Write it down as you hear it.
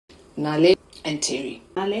Nale and Terry.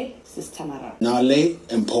 Nale, Sis Tamara. Nale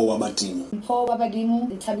and Bbmzansi. Bbmzansi,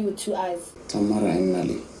 the tabby with 2 eyes. Tamara and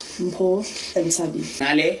Nale. Bbmzansi.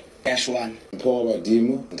 Nale -1. Bbmzansi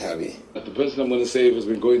and Tabby. The person I'm going to save has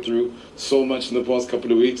been going through so much in the past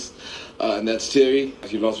couple of weeks, and that's Terry.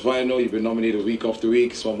 You lost vinyl, you've been nominated week after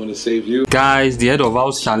week, so I'm going to save you. Guys, the head of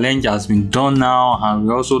house challenge has been done now, and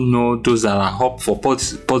we also know those that are up for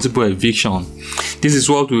possible eviction. This is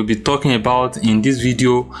what we'll be talking about in this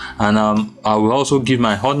video, and I will also give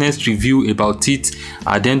my honest review about it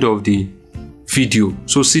at the end of the video.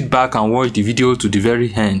 So sit back and watch the video to the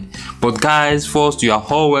very end. But guys, first, you are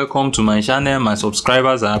all welcome to my channel, my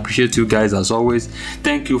subscribers. I appreciate you guys as always.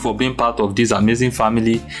 Thank you for being part of this amazing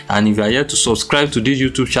family, and if you are yet to subscribe to this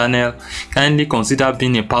YouTube channel, kindly consider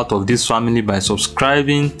being a part of this family by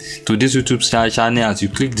subscribing to this YouTube channel. As you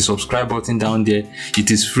click the subscribe button down there, it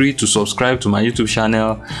is free to subscribe to my YouTube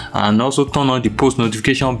channel, and also turn on the post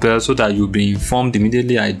notification bell so that you'll be informed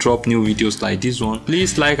immediately I drop new videos like this one.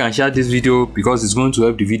 Please like and share this video because it's going to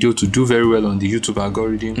help the video to do very well on the YouTube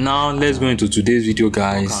algorithm. Now let's go into today's video,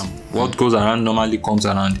 guys. What goes around normally comes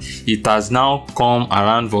around. It has now come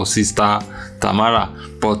around for Sister Tamara,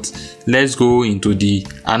 but let's go into the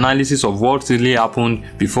analysis of what really happened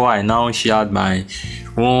before I now shared my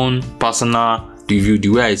own personal review, the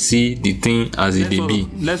way I see the thing as it may be.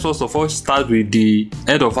 Let's first of all start with the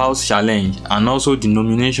head of house challenge and also the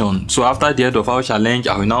nomination. So after the head of house challenge,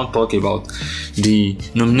 I will now talk about the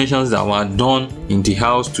nominations that were done in the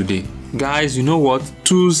house today. Guys, you know what?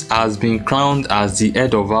 Tulz has been crowned as the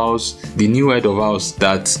head of house, the new head of house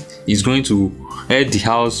that is going to head the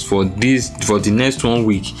house for the next 1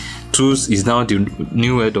 week. Tulz is now the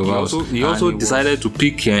new head of house. He also decided to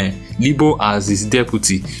pick Libo as his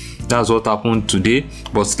deputy. That's what happened today,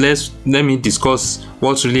 but let me discuss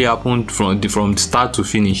what really happened from the start to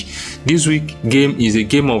finish. This week game is a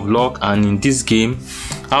game of luck, and in this game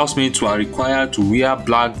housemates were required to wear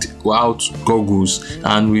blacked out goggles,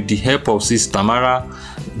 and with the help of Sis Tamara,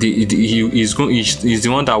 he is the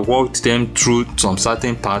one that walked them through some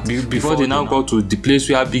certain parts before they now got to the place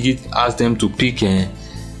where Biggie asked them to pick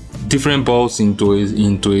different balls into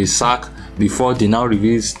a sack before they now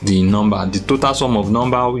reveals the number. The total sum of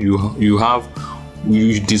number you have,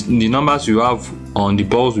 the numbers you have on the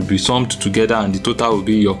balls will be summed together, and the total will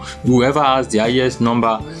be whoever has the highest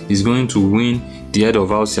number is going to win the head of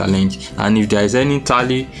house challenge. And if there is any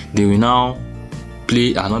tally, they will now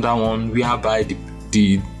play another one whereby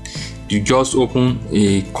you just open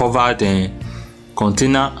a covered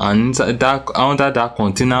container, and inside that, under that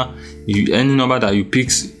container, any number that you pick,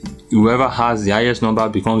 whoever has the highest number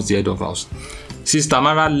becomes the head of house. Sis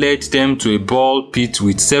Tamara led them to a ball pit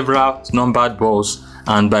with several numbered balls,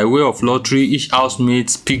 and by way of lottery, each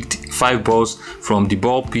housemate picked 5 balls from the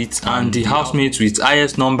ball pit, and the housemates with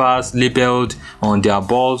highest numbers labeled on their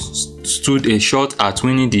balls stood a shot at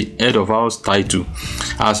winning the head of house title.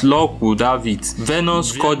 As luck would have it,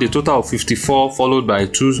 Venus scored a total of 54, followed by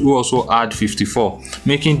Tulz, who also had 54,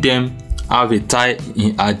 making them have a tie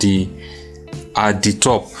at the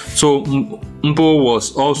top. So Mbo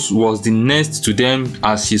was the next to them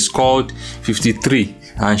as she scored 53,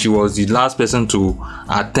 and she was the last person to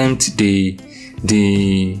attempt the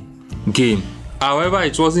game. However,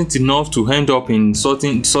 it wasn't enough to end up in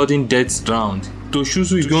sudden death round. To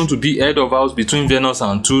choose who is going to be head of house between Venus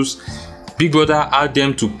and Tulz, Big Brother had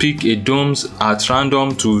them to pick a domes at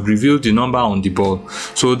random to reveal the number on the ball.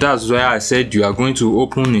 So that's why I said you are going to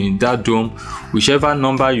open in that dome, whichever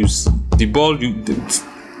number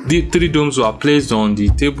the 3 domes were placed on the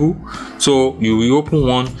table, so you will open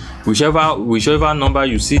one. Whichever number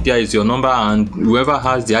you see there is your number, and whoever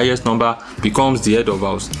has the highest number becomes the head of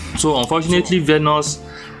house. So unfortunately, Venus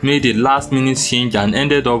made a last minute change and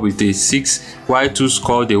ended up with a 6, while Tulz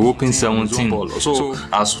scored a whopping 17. So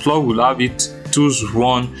as luck will have it, Tulz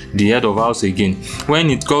won the head of house again. When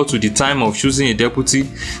it got to the time of choosing a deputy,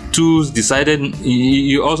 Tulz decided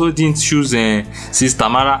he also didn't choose Sis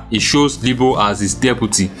Tamara. He chose Libo as his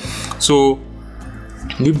deputy. So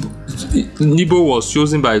Libo was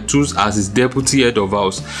chosen by Tulz as his deputy head of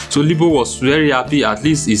house. So Libo was very happy, at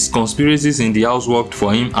least his conspiracies in the house worked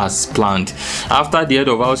for him as planned. After the head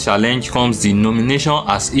of house challenge comes the nomination,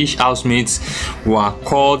 as each housemates were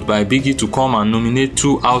called by Biggie to come and nominate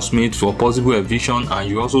 2 housemates for possible eviction, and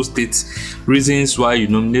you also state reasons why you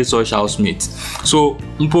nominate such housemates. So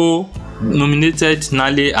Mpo nominated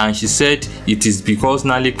Nale, and she said it is because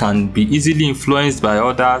Nale can be easily influenced by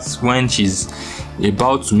others when she's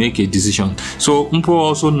about to make a decision. So Mpo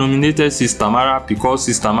also nominated Sis Tamara because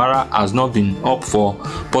Sis Tamara has not been up for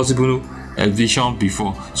possible eviction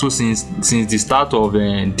before. So since the start of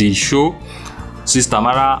the show, Sis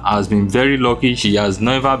Tamara has been very lucky. She has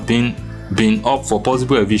never been up for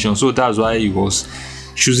possible eviction, so that's why he was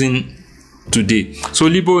choosing today. So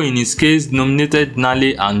Libo in his case nominated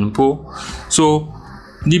Nale and Mpo. So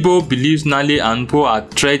Libo believes Nale and Mpo are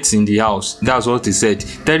threats in the house. That's what he said.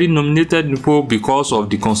 Terry nominated Mpo because of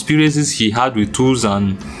the conspiracies he had with Tulz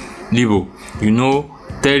and Libo. You know,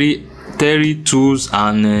 Terry, Tulz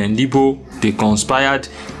and Libo, they conspired,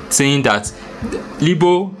 saying that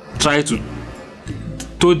Libo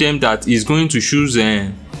told them that he's going to choose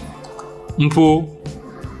Mpo,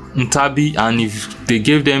 Ntabi, and if they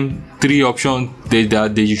gave them 3 options,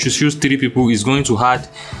 they should choose 3 people, he's going to add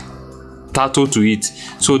Tato to it.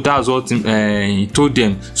 So that's what he told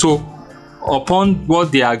them. So upon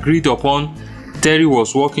what they agreed upon, Terry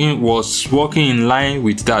was working in line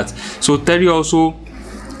with that. So Terry also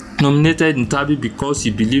nominated Ntabi because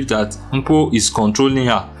he believed that Mpo is controlling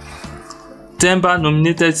her. Temba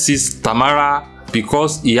nominated Sis Tamara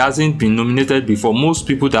because he hasn't been nominated before. Most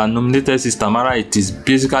people that nominated Sis Tamara, it is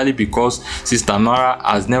basically because Sis Tamara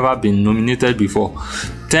has never been nominated before.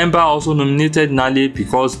 Temba also nominated Nale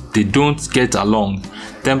because they don't get along.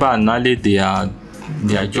 Temba and Nale, they are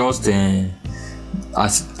just they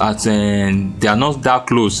are not that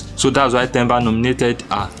close. So that's why Temba nominated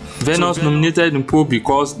her. Venus nominated Mpo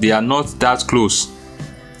because they are not that close.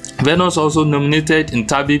 Venus also nominated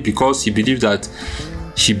Ntabi because he believed that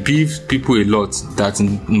she beefs people a lot, that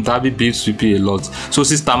Ntabi beefs people a lot. So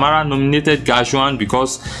Sis Tamara nominated Gashuan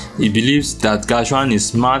because he believes that Gashuan is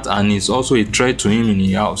smart and is also a threat to him in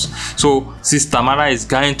his house. So Sis Tamara is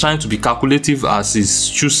trying to be calculative as he's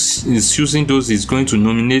choosing those he's going to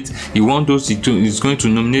nominate. He wants those he's going to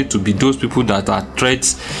nominate to be those people that are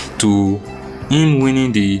threats to him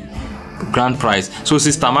winning the grand prize. So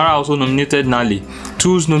Sis Tamara also nominated Nale.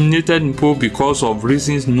 Tulz nominated Mpo because of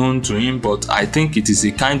reasons known to him, but I think it is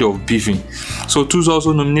a kind of beefing. So Tulz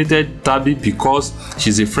also nominated Ntabi because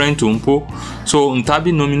she's a friend to Mpo. So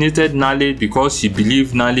Ntabi nominated Nale because she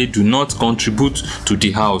believed Nale do not contribute to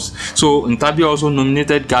the house. So Ntabi also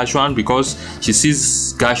nominated Gashuan because she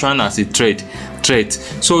sees Gashuan as a threat.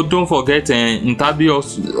 So don't forget, Ntabi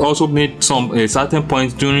also made a certain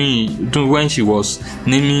point during when she was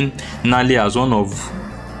naming Nale as one of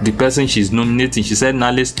the person she's nominating. She said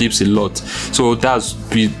Nale sleeps a lot, so that's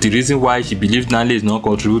the reason why she believed Nale is not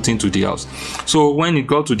contributing to the house. So when it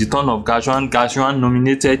got to the turn of Gashuan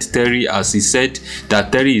nominated Terry as he said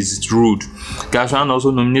that Terry is rude. Gashuan also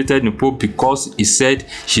nominated Mpo because he said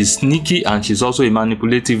she's sneaky and she's also a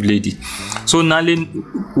manipulative lady. So Nale,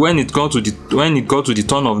 when it got to the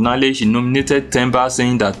turn of Nale, she nominated Temba,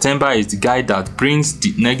 saying that Temba is the guy that brings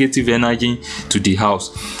the negative energy to the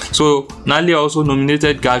house. So Nale also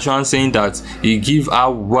nominated Gashuan, saying that he gives her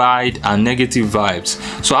wide and negative vibes.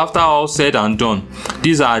 So after all said and done,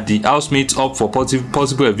 these are the housemates up for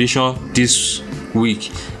possible eviction this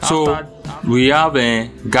week. So we have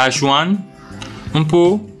Gashuan,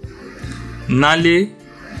 Mpo, Nale,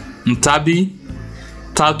 Ntabi,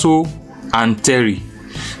 Tato, and Terry.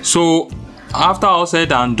 So after all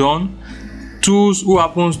said and done, Tulz, who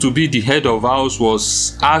happens to be the head of house,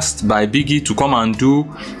 was asked by Biggie to come and do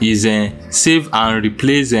his save and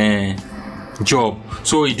replace job.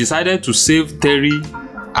 So he decided to save Terry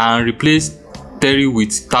and replace Terry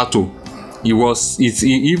with Tato.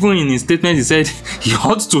 Even in his statement he said he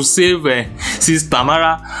ought to save Sis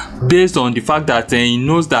Tamara based on the fact that he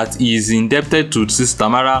knows that he is indebted to Sis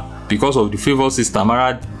Tamara because of the favor Sis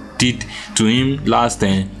Tamara did to him last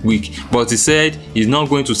week. But he said he's not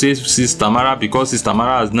going to save Sis Tamara because Sis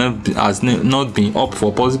Tamara has not been up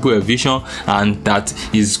for possible eviction, and that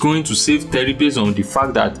he's going to save Terry based on the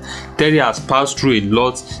fact that Terry has passed through a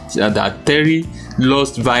lot, that Terry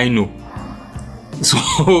lost Vino.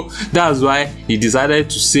 So that's why he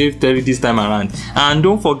decided to save Terry this time around. And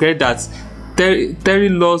don't forget that Terry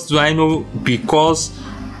lost Vino because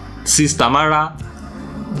Sis Tamara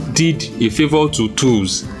did a favor to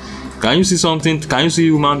Tulz. Can you see something? Can you see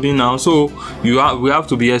human being now? So we have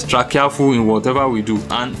to be extra careful in whatever we do.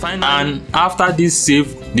 And finally, after this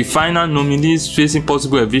save, the final nominees facing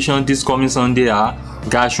possible eviction this coming Sunday are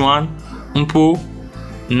Gashuan, Mpo,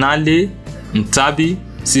 Nale, Ntabi,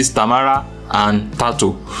 Sis Tamara, and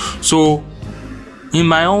Tato. So in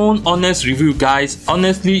my own honest review, guys,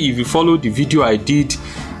 honestly, if you follow the video I did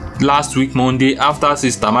last week Monday after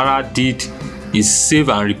Sis Tamara did his save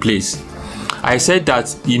and replace, I said that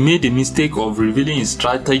he made a mistake of revealing his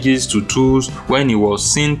strategies to Tulz when he was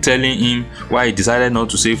seen telling him why he decided not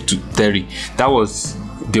to save Terry.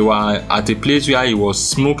 They were at a place where he was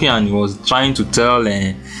smoking and he was trying to tell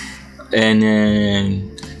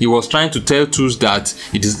he was trying to tell Tulz that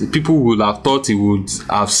it is people would have thought he would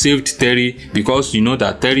have saved Terry, because you know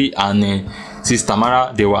that Terry and Sis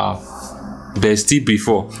Tamara, they were bestie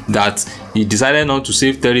before. That he decided not to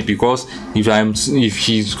save Terry because if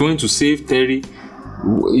he's going to save Terry,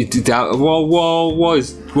 what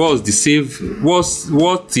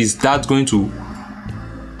is that going to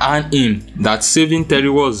earn him? That saving Terry,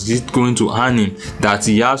 was it going to earn him? That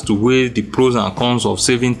he has to weigh the pros and cons of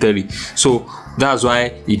saving Terry. So that's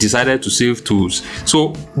why he decided to save Tulz.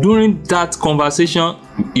 So during that conversation,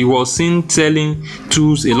 he was seen telling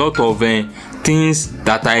Tulz a lot of things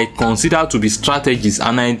that I consider to be strategies,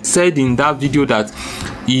 and I said in that video that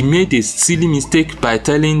he made a silly mistake by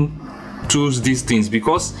telling Tulz these things,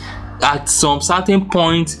 because at some certain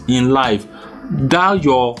point in life, that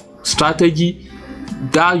your strategy,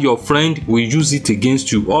 that your friend will use it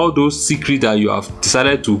against you. All those secrets that you have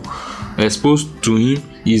decided to expose to him,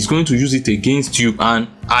 is going to use it against you. And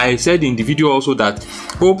I said in the video also that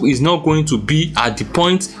hope is not going to be at the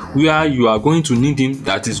point where you are going to need him,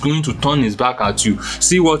 that is going to turn his back at you.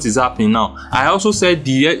 See what is happening now. I also said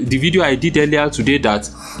the video I did earlier today that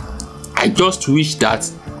I just wish that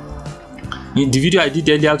in the video I did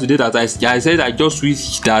earlier today that I said I just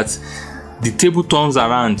wish that the table turns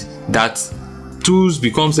around, that Tulz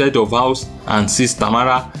becomes head of house and Sis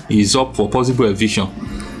Tamara is up for possible eviction.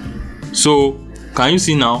 So can you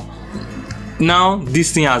see now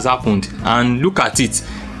this thing has happened, and look at it.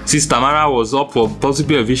 Sis Tamara was up for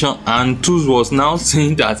possible eviction, and Tulz was now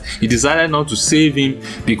saying that he decided not to save him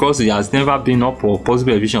because he has never been up for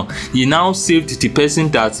possible eviction. He now saved the person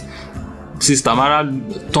that Sis Tamara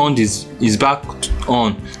turned his back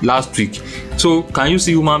on last week. So can you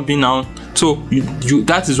see human being now? So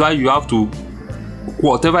that is why you have to,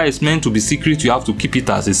 whatever is meant to be secret, you have to keep it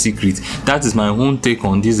as a secret. That is my own take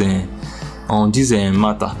on this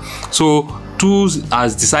matter. So Tulz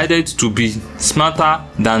has decided to be smarter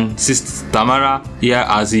than Sis Tamara here,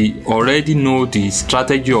 as he already know the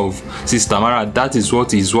strategy of Sis Tamara. That is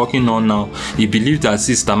what he's working on now. He believes that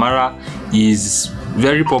Sis Tamara is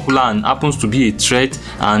very popular and happens to be a threat,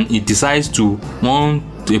 and he decides to want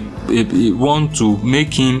to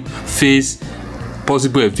make him face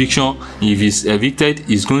possible eviction. If he's evicted,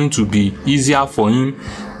 it's going to be easier for him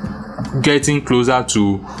getting closer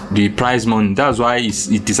to the prize money. That's why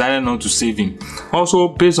he decided not to save him. Also,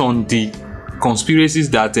 based on the conspiracies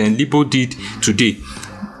that Libo did today,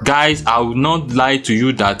 guys, I will not lie to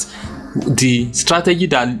you that the strategy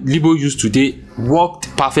that Libo used today worked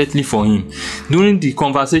perfectly for him. During the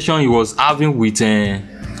conversation he was having with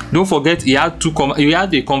don't forget, he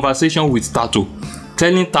had a conversation with Tato,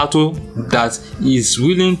 telling Tato that he's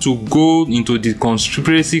willing to go into the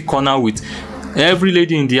conspiracy corner with every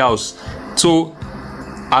lady in the house. So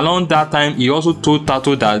along that time, he also told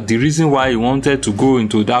Tato that the reason why he wanted to go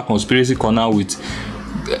into that conspiracy corner with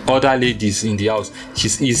other ladies in the house,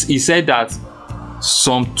 he said that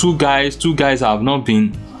two guys have not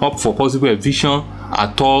been up for possible eviction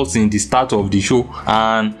at all since the start of the show,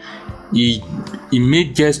 and he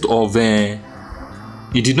made jest of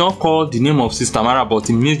he did not call the name of Sis Tamara, but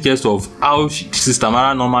he made jest of how Sis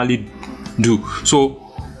Tamara normally do. So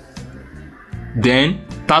then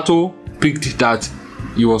Tato picked that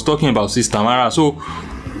he was talking about Sis Tamara. So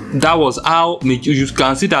that was how you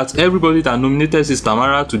can see that everybody that nominated Sis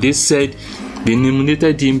Tamara today said they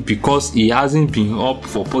nominated him because he hasn't been up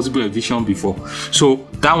for possible eviction before. So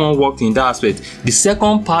that one worked in that aspect. The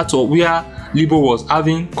second part of where Libo was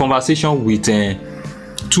having conversation with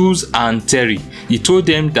Tulz and Terry, he told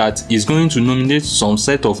them that he's going to nominate some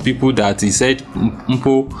set of people that he said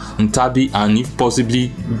Mpo, Ntabi, and if possibly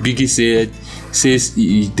Biggie says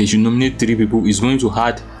they should nominate 3 people, he's going to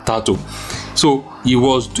add Tato. So he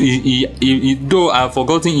though I've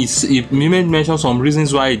forgotten, he made mention some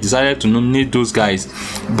reasons why he decided to nominate those guys,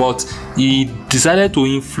 but he decided to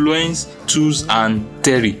influence Tulz and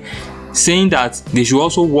Terry, saying that they should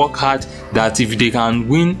also work hard, that if they can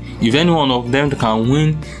win, if any one of them can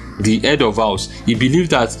win the head of house, he believes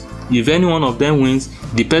that if any one of them wins,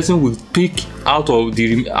 the person will pick out of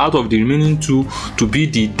the remaining 2 to be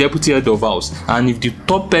the deputy head of house, and if the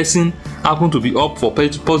top person happen to be up for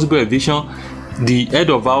possible eviction, the head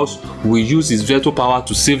of house will use his veto power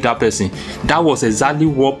to save that person. That was exactly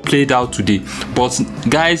what played out today. But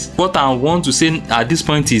guys, what I want to say at this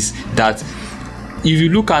point is that if you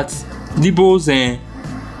look at Libo's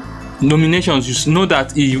nominations, you know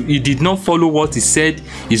that he did not follow what he said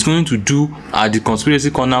he's going to do at the conspiracy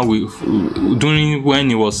corner during when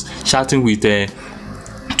he was chatting with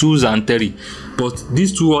Tulz and Terry, but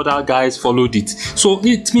these two other guys followed it. So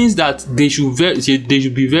it means that they should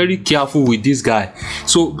be very careful with this guy,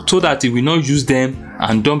 so that he will not use them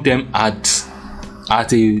and dump them at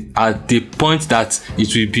the point that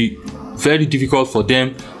it will be very difficult for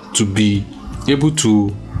them to be able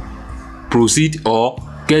to proceed or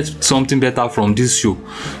get something better from this show,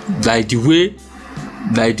 like the way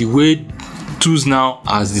Tulz now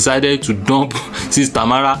has decided to dump Sis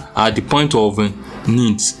Tamara at the point of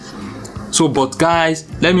needs. So, but guys,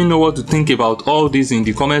 let me know what to think about all this in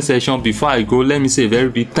the comment section. Before I go, let me say a very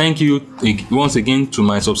big thank you once again to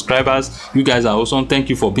my subscribers. You guys are awesome. Thank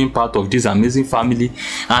you for being part of this amazing family.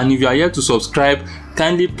 And if you are yet to subscribe,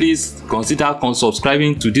 kindly please consider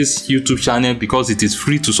subscribing to this YouTube channel, because it is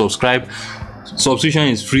free to subscribe. Subscription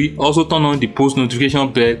is free. Also turn on the post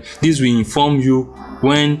notification bell. This will inform you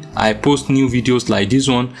when I post new videos like this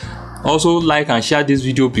one. Also like and share this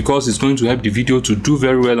video, because it's going to help the video to do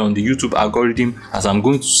very well on the YouTube algorithm, as I'm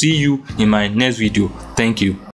going to see you in my next video. Thank you.